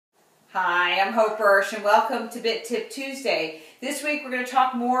Hi, I'm Hope Bursch and welcome to Bit Tip Tuesday. This week we're going to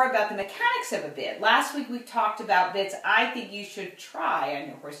talk more about the mechanics of a bit. Last week we talked about bits I think you should try on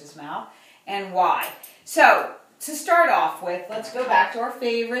your horse's mouth and why. So, to start off with, let's go back to our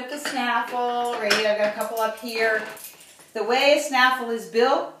favorite, the snaffle. Right, I've got a couple up here. The way a snaffle is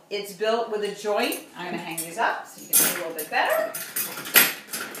built, it's built with a joint. I'm going to hang these up so you can see a little bit better.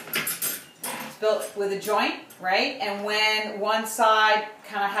 Built with a joint, right? And when one side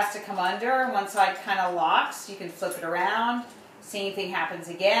kind of has to come under, one side kind of locks, you can flip it around. Same thing happens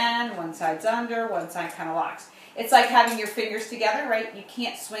again. One side's under, one side kind of locks. It's like having your fingers together, right? You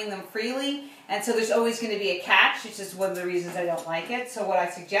can't swing them freely, and so there's always going to be a catch, which is one of the reasons I don't like it. So what I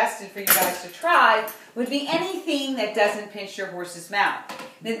suggested for you guys to try would be anything that doesn't pinch your horse's mouth.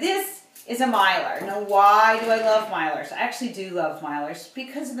 Now this is a miler. Now why do I love milers? I actually do love milers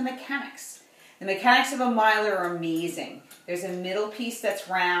because of the mechanics. The mechanics of a miler are amazing. There's a middle piece that's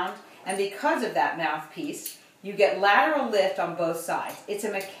round, and because of that mouthpiece, you get lateral lift on both sides. It's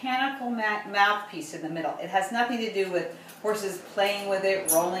a mechanical mouthpiece in the middle. It has nothing to do with horses playing with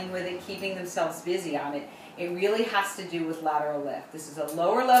it, rolling with it, keeping themselves busy on it. It really has to do with lateral lift. This is a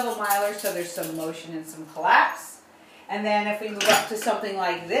lower level miler, so there's some motion and some collapse. And then if we move up to something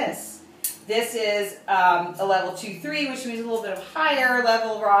like this, this is a level 2-3, which means a little bit of higher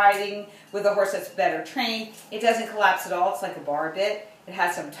level riding with a horse that's better trained. It doesn't collapse at all. It's like a bar bit. It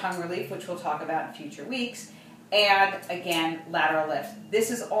has some tongue relief, which we'll talk about in future weeks. And again, lateral lift. This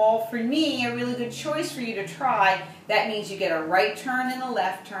is all, for me, a really good choice for you to try. That means you get a right turn and a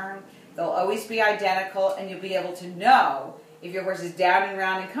left turn. They'll always be identical, and you'll be able to know if your horse is down and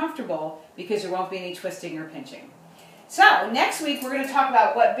round and comfortable because there won't be any twisting or pinching. So, next week we're going to talk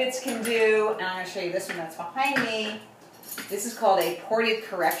about what bits can do, and I'm going to show you this one that's behind me. This is called a ported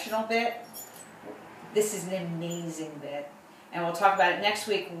correctional bit. This is an amazing bit, and we'll talk about it next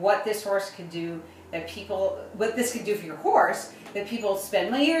week, what this horse can do, what this can do for your horse, that people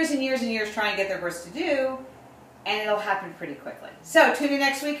spend years and years and years trying to get their horse to do, and it'll happen pretty quickly. So, tune in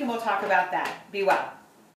next week and we'll talk about that. Be well.